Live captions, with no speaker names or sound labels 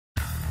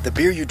The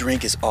beer you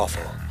drink is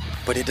awful,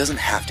 but it doesn't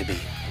have to be.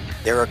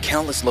 There are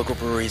countless local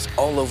breweries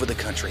all over the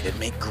country that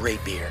make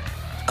great beer.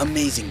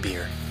 Amazing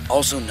beer,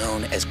 also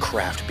known as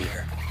craft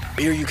beer.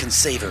 Beer you can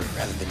savor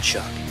rather than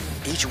chug.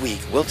 Each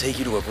week, we'll take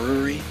you to a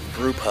brewery,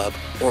 brew pub,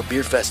 or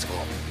beer festival,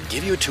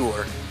 give you a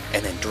tour,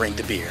 and then drink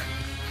the beer.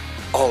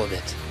 All of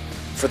it,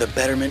 for the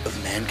betterment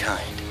of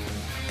mankind.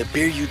 The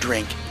beer you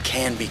drink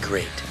can be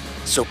great.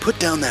 So put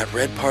down that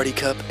red party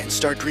cup and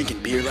start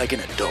drinking beer like an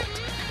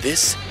adult.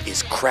 This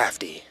is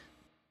Crafty.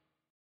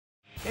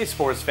 Hey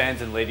sports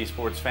fans and lady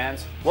sports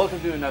fans,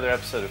 welcome to another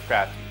episode of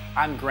Crafty.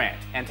 I'm Grant,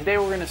 and today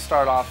we're going to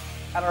start off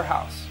at our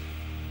house.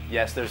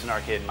 Yes, there's an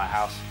arcade in my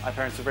house. My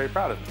parents are very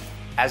proud of me.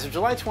 As of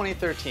July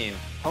 2013,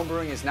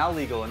 homebrewing is now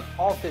legal in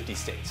all 50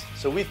 states,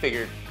 so we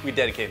figured we'd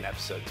dedicate an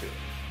episode to it.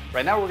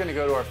 Right now we're going to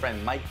go to our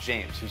friend Mike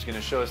James, who's going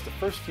to show us the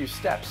first few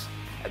steps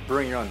at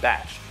brewing your own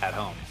batch at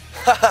home.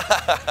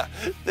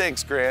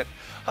 Thanks, Grant.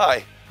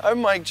 Hi,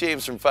 I'm Mike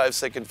James from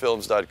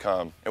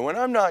 5secondfilms.com, and when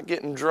I'm not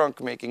getting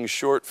drunk making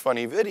short,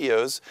 funny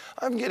videos,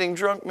 I'm getting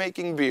drunk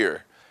making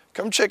beer.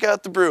 Come check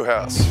out the brew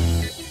house.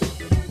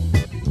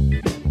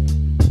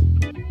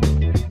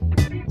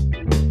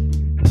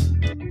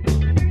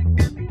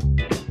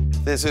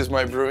 This is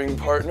my brewing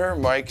partner,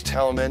 Mike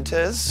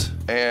Talamentes,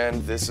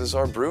 and this is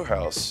our brew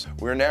house.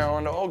 We're now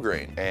on all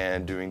grain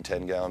and doing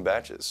 10-gallon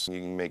batches. You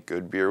can make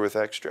good beer with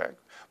extract,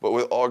 but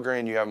with all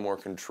grain, you have more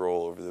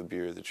control over the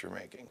beer that you're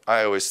making.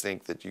 I always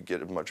think that you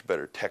get a much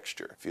better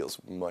texture. It feels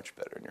much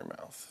better in your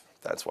mouth.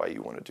 That's why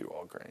you want to do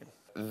all grain.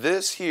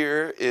 This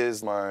here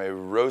is my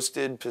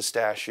roasted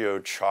pistachio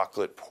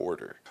chocolate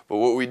porter. But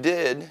what we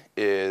did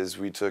is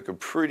we took a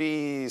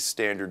pretty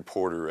standard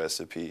porter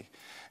recipe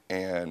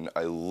and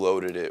I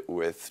loaded it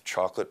with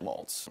chocolate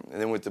malts.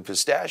 And then with the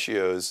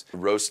pistachios,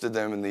 roasted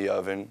them in the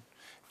oven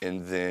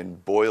and then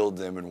boiled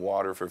them in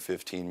water for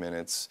 15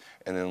 minutes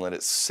and then let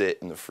it sit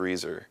in the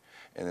freezer.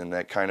 And then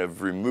that kind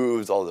of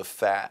removes all the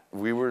fat.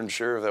 We weren't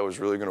sure if that was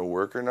really gonna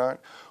work or not.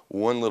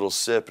 One little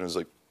sip and it was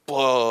like,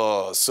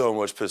 oh, so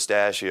much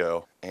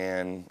pistachio.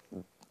 And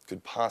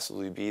could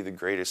possibly be the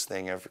greatest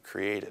thing ever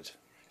created.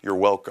 You're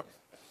welcome.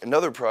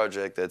 Another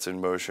project that's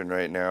in motion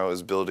right now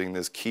is building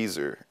this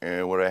keezer,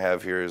 and what I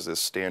have here is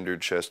this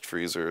standard chest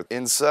freezer.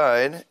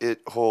 Inside,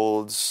 it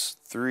holds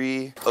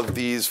 3 of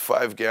these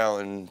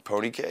 5-gallon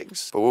pony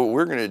kegs. But what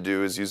we're gonna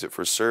do is use it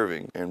for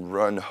serving and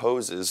run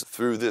hoses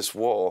through this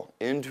wall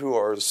into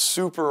our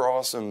super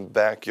awesome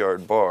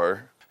backyard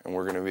bar, and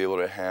we're gonna be able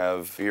to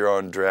have beer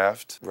on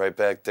draft right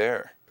back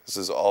there. This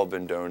has all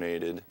been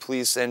donated.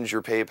 Please send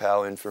your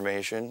PayPal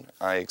information.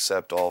 I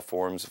accept all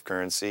forms of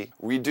currency.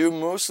 We do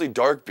mostly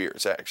dark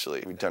beers,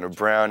 actually. We've done a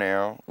brown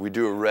ale. We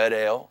do a red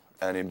ale,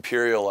 an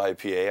imperial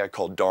IPA I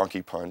call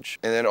Donkey Punch.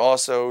 And then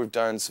also we've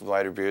done some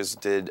lighter beers.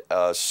 Did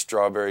a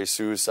strawberry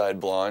suicide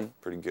blonde.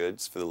 Pretty good.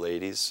 It's for the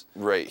ladies.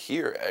 Right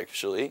here,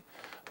 actually,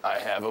 I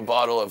have a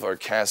bottle of our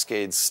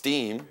Cascade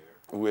Steam,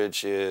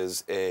 which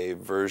is a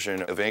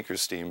version of Anchor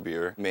Steam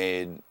beer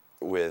made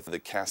with the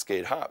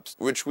Cascade hops,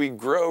 which we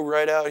grow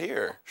right out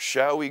here.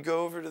 Shall we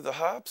go over to the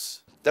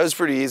hops? That was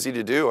pretty easy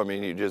to do. I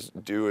mean, you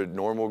just do a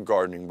normal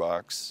gardening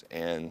box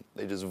and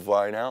they just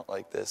vine out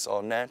like this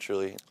all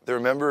naturally. They're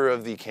a member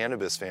of the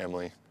cannabis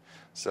family,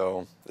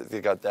 so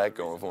they got that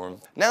going for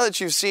them. Now that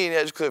you've seen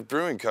Edgecliff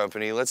Brewing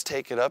Company, let's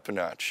take it up a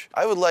notch.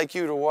 I would like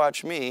you to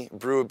watch me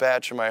brew a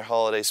batch of my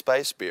holiday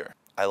spice beer.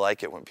 I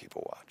like it when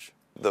people watch.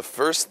 The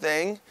first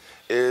thing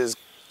is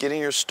getting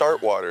your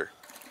start water.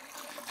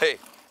 Hey,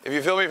 if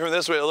you film me from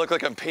this way, it'll look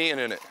like I'm peeing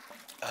in it.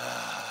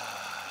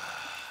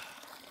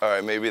 All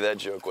right, maybe that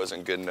joke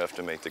wasn't good enough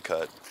to make the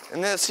cut.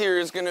 And this here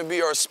is gonna be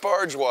our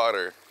sparge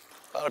water.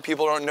 A lot of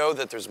people don't know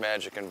that there's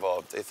magic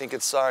involved. They think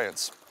it's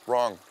science.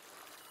 Wrong.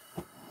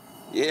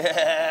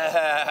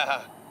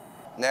 Yeah!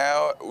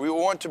 Now, we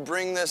want to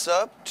bring this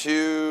up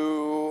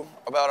to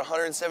about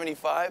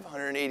 175,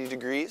 180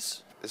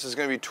 degrees. This is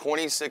gonna be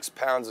 26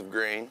 pounds of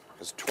grain.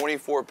 It's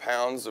 24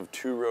 pounds of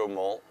 2-row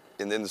malt.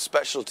 And then the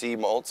specialty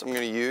malts I'm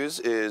gonna use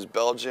is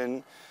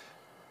Belgian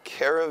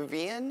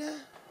Caribbean.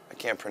 I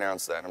can't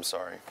pronounce that, I'm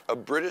sorry. A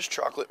British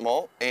chocolate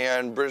malt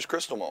and British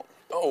crystal malt.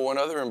 Oh, one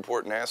other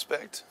important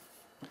aspect,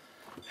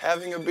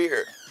 having a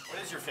beer.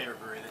 What is your favorite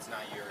brewery that's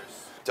not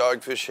yours?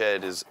 Dogfish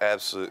Head is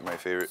absolutely my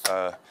favorite.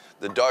 The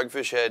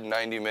Dogfish Head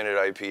 90-minute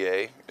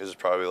IPA is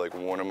probably like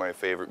one of my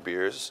favorite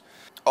beers.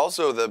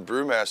 Also, the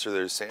brewmaster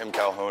there, Sam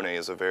Calhone,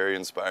 is a very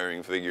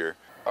inspiring figure.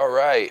 All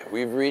right,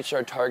 we've reached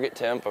our target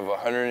temp of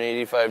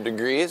 185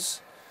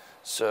 degrees,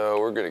 so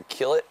we're gonna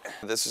kill it.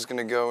 This is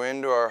gonna go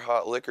into our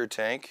hot liquor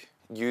tank.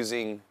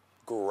 Using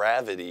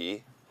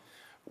gravity,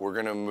 we're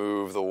gonna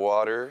move the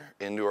water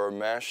into our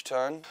mash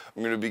tun.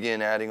 I'm gonna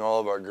begin adding all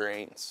of our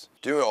grains.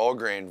 Doing all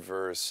grain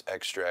versus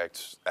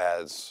extract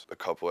adds a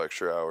couple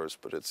extra hours,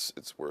 but it's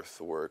worth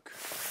the work.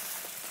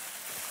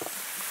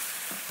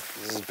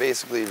 This is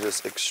basically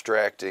just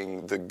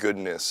extracting the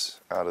goodness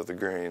out of the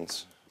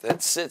grains.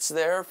 That sits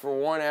there for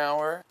 1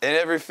 hour. And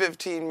every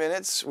 15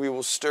 minutes, we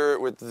will stir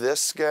it with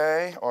this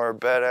guy, our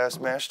badass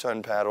mash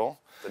tun paddle.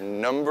 The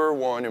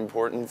 #1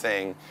 important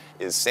thing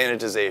is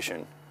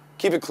sanitization.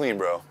 Keep it clean,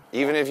 bro.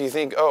 Even if you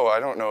think, oh, I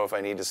don't know if I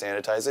need to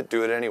sanitize it,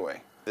 do it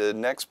anyway. The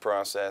next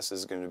process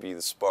is going to be the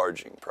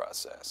sparging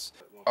process.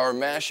 Our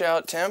mash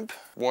out temp,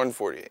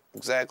 148,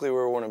 exactly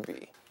where we want to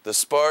be. The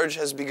sparge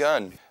has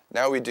begun.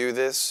 Now we do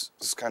this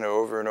just kind of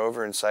over and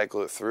over and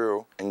cycle it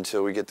through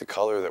until we get the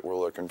color that we're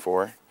looking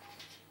for.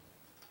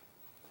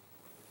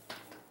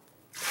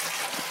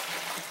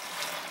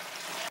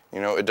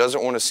 You know, it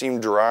doesn't want to seem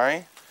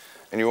dry,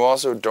 and you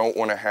also don't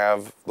want to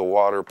have the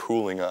water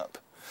pooling up.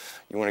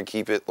 You want to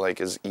keep it like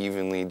as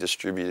evenly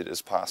distributed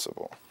as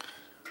possible.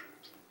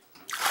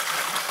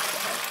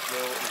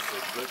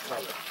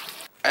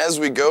 As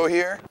we go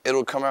here,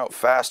 it'll come out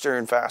faster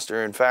and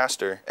faster and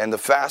faster. And the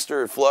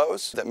faster it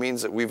flows, that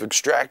means that we've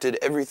extracted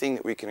everything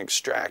that we can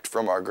extract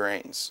from our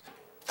grains.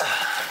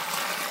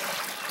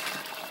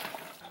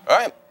 All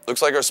right,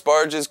 looks like our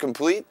sparge is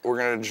complete. We're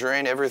gonna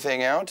drain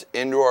everything out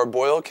into our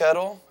boil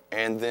kettle,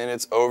 and then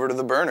it's over to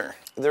the burner.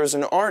 There's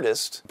an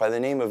artist by the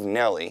name of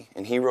Nelly,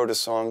 and he wrote a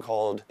song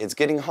called It's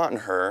Getting Hot in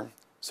Her,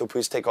 So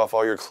Please Take Off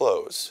All Your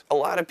Clothes. A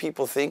lot of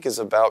people think is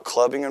about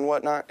clubbing and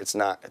whatnot. It's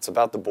not. It's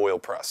about the boil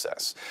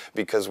process,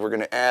 because we're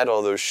gonna add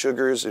all those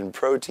sugars and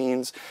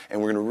proteins,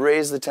 and we're gonna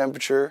raise the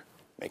temperature,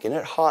 making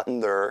it hot in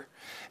there,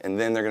 and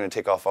then they're gonna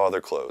take off all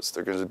their clothes.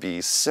 They're gonna be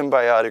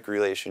symbiotic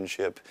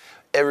relationship.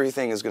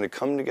 Everything is gonna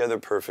come together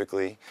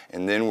perfectly,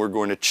 and then we're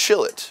going to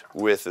chill it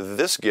with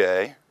this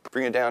guy.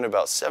 Bring it down to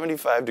about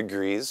 75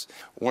 degrees.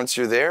 Once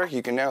you're there,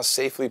 you can now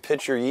safely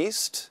pitch your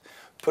yeast,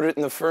 put it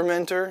in the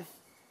fermenter,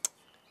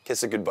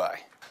 kiss it goodbye.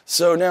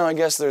 So now I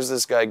guess there's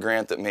this guy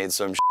Grant that made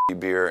some shitty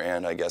beer,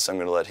 and I guess I'm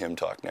gonna let him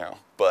talk now.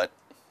 But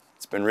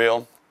it's been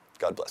real.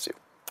 God bless you.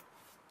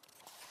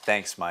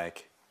 Thanks,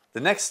 Mike. The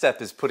next step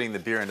is putting the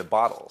beer into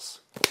bottles.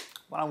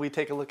 Why don't we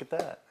take a look at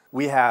that?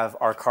 We have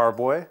our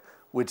Carboy,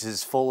 which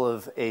is full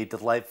of a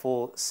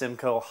delightful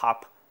Simcoe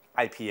hop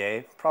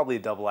IPA, probably a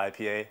double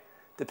IPA,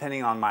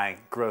 depending on my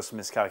gross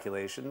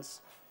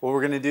miscalculations. What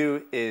we're gonna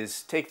do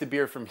is take the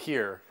beer from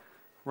here,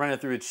 run it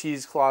through a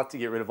cheesecloth to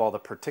get rid of all the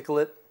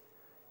particulate,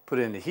 put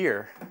it into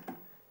here,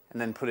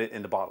 and then put it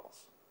into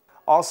bottles.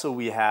 Also,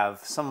 we have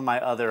some of my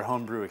other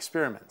homebrew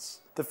experiments.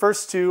 The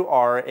first two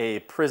are a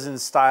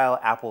prison-style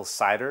apple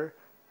cider,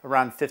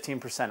 around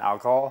 15%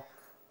 alcohol.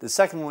 The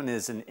second one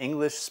is an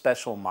English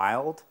special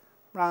mild,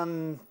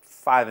 around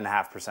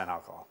 5.5%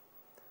 alcohol.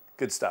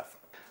 Good stuff.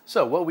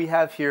 So what we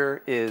have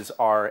here is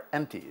our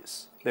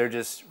empties. They're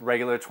just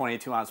regular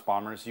 22-ounce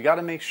bombers. You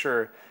gotta make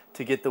sure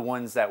to get the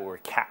ones that were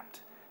capped,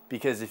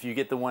 because if you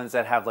get the ones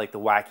that have like the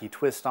wacky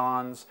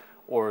twist-ons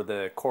or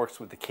the corks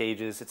with the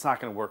cages, it's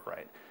not gonna work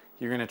right.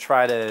 You're gonna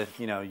try to,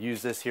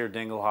 use this here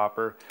dingle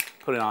hopper,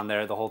 put it on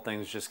there, the whole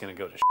thing's just gonna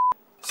go to shit.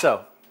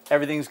 So,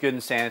 everything's good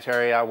and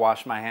sanitary. I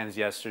washed my hands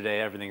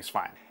yesterday, everything's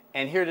fine.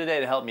 And here today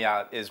to help me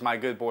out is my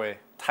good boy,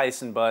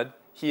 Tyson Bud.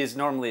 He is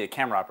normally a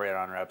camera operator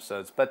on our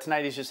episodes, but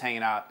tonight he's just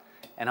hanging out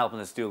and helping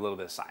us do a little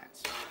bit of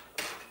science.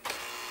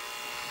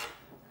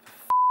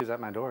 Who's at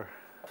my door?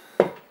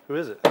 Who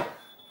is it?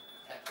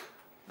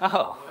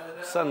 Oh,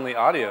 suddenly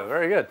audio,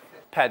 very good.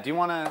 Pat, do you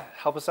want to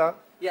help us out?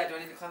 Yeah, do I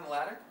need to climb the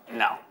ladder?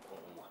 No.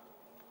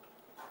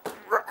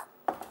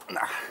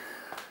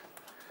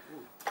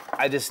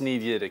 I just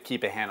need you to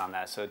keep a hand on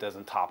that so it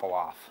doesn't topple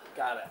off.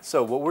 Got it.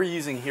 So what we're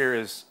using here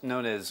is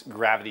known as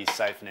gravity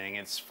siphoning.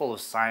 It's full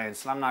of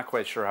science, and I'm not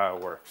quite sure how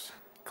it works.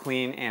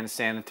 Clean and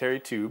sanitary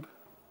tube.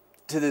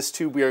 To this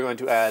tube, we are going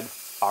to add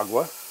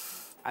agua.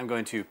 I'm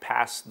going to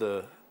pass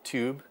the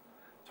tube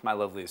to my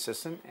lovely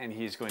assistant, and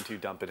he's going to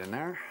dump it in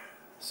there.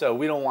 So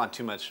we don't want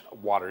too much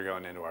water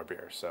going into our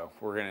beer, so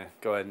we're gonna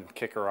go ahead and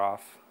kick her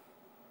off.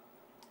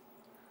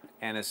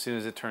 And as soon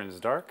as it turns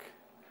dark,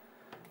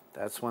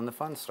 that's when the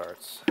fun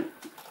starts.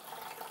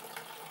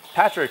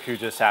 Patrick, who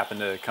just happened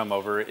to come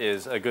over,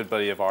 is a good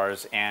buddy of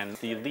ours and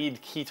the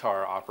lead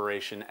keytar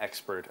operation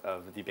expert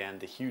of the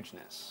band The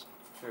Hugeness.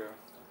 True.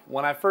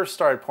 When I first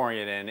started pouring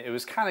it in, it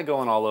was kind of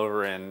going all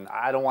over, and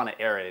I don't want to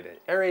aerate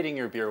it. Aerating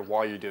your beer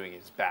while you're doing it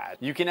is bad.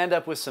 You can end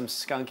up with some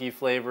skunky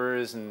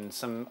flavors and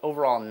some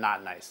overall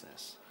not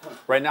niceness.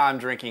 Right now I'm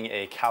drinking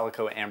a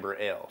Calico Amber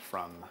Ale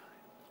from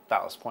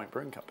Ballast Point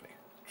Brewing Company.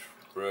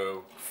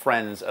 Bro.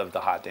 Friends of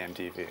the Hot Damn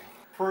TV.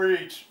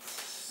 Preach.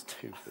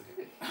 Stupid.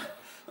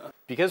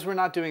 Because we're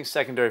not doing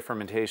secondary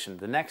fermentation,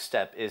 the next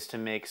step is to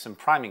make some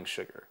priming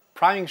sugar.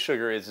 Priming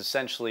sugar is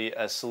essentially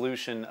a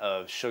solution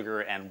of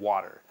sugar and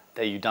water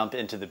that you dump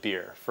into the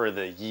beer for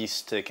the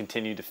yeast to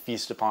continue to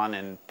feast upon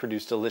and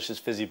produce delicious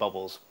fizzy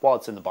bubbles while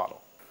it's in the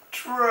bottle.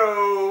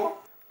 True.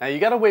 Now you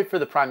gotta wait for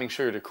the priming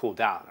sugar to cool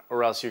down,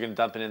 or else you're gonna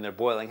dump it in there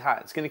boiling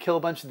hot. It's gonna kill a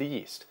bunch of the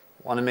yeast.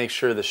 Wanna make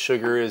sure the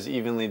sugar is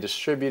evenly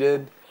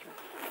distributed.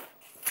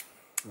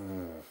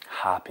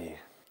 Hoppy.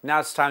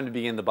 Now it's time to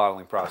begin the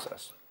bottling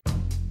process.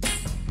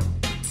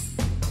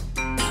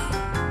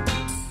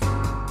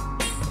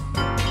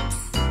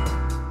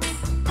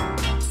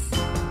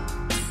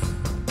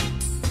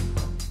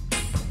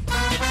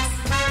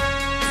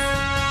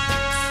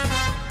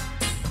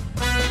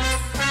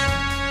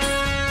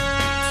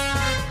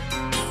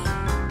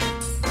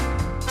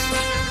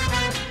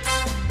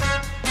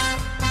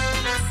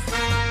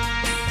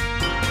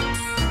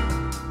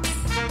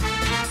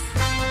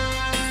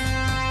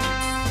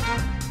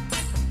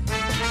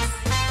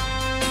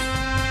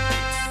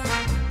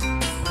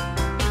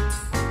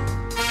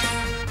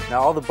 Now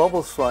all the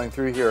bubbles flowing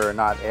through here are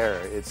not air,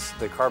 it's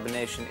the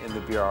carbonation in the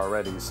beer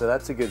already, so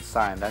that's a good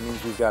sign. That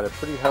means we've got a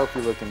pretty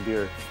healthy looking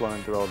beer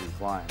flowing through all these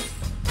lines.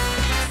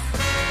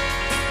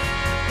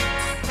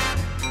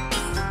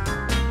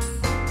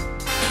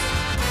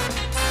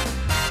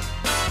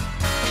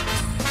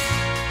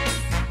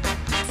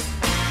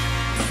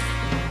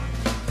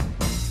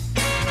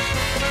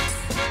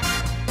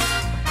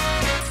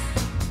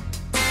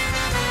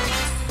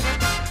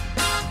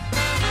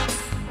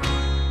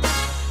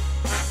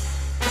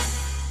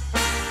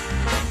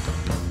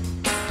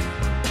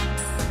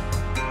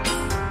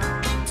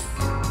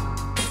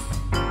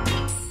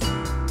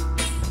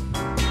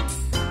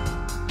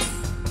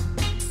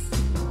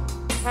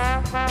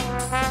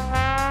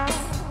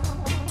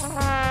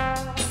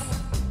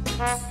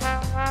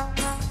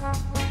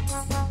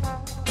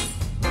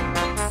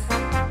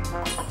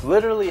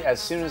 Literally, as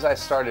soon as I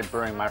started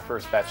brewing my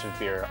first batch of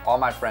beer, all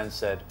my friends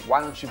said, why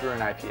don't you brew an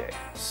IPA?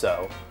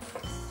 So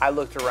I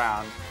looked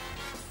around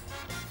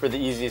for the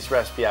easiest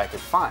recipe I could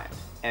find.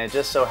 And it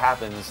just so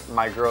happens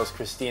my girls,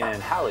 Christina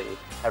and Hallie,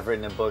 have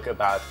written a book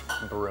about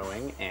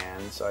brewing,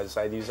 and so I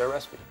decided to use their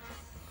recipe.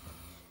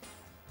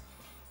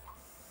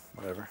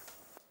 Whatever.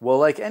 Well,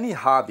 like any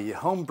hobby,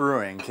 home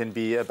brewing can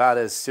be about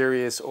as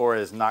serious or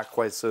as not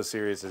quite so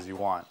serious as you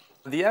want.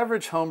 The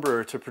average home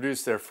brewer to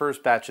produce their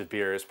first batch of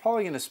beer is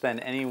probably going to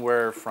spend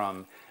anywhere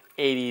from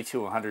 $80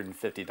 to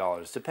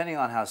 $150, depending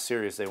on how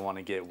serious they want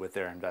to get with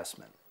their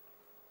investment.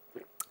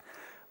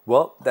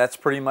 Well, that's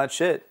pretty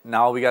much it.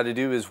 Now all we got to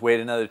do is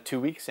wait another 2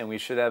 weeks and we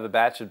should have a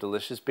batch of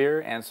delicious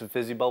beer and some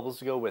fizzy bubbles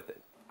to go with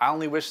it. I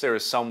only wish there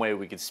was some way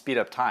we could speed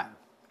up time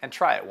and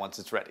try it once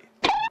it's ready.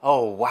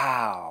 Oh,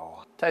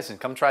 wow. Tyson,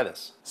 come try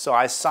this. So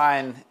I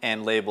sign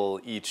and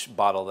label each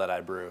bottle that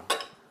I brew.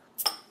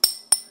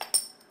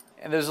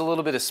 And there's a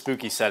little bit of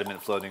spooky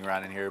sediment floating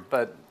around in here,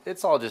 but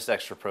it's all just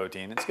extra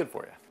protein. It's good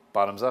for you.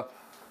 Bottoms up.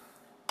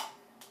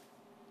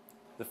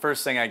 The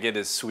first thing I get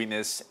is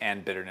sweetness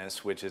and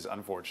bitterness, which is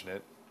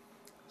unfortunate.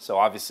 So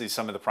obviously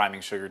some of the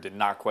priming sugar did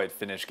not quite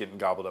finish getting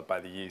gobbled up by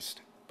the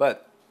yeast.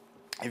 But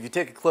if you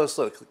take a close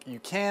look, you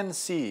can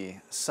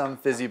see some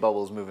fizzy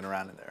bubbles moving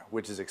around in there,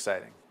 which is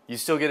exciting. You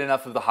still get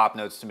enough of the hop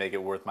notes to make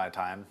it worth my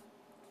time.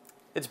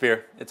 It's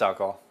beer, it's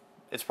alcohol.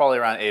 It's probably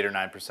around 8 or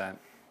 9%.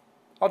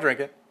 I'll drink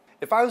it.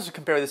 If I was to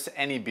compare this to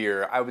any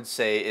beer, I would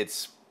say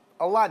it's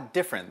a lot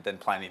different than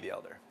Pliny the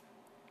Elder,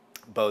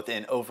 both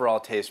in overall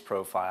taste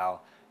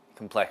profile,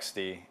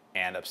 complexity,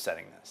 and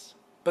upsettingness.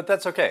 But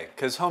that's okay,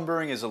 because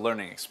homebrewing is a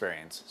learning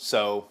experience.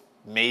 So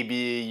maybe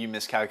you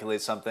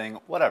miscalculate something,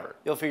 whatever.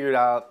 You'll figure it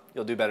out,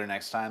 you'll do better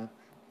next time,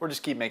 or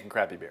just keep making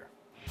crappy beer.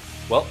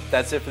 Well,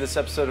 that's it for this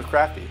episode of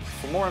Crafty.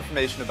 For more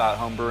information about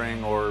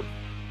homebrewing or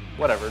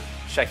whatever,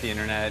 check the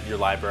internet, your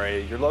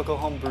library, your local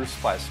homebrew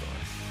supply store.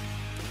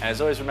 And as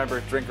always,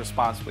 remember, drink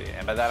responsibly,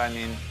 and by that I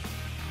mean,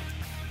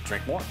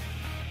 drink more.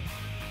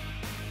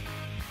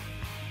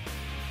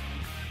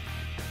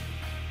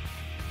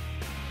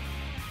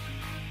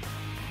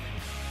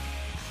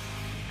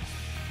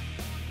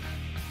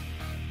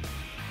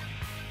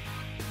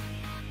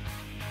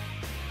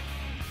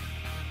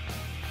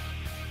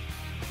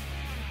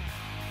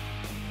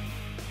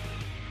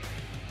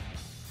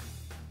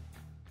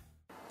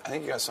 I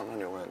think you got something on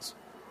your lens.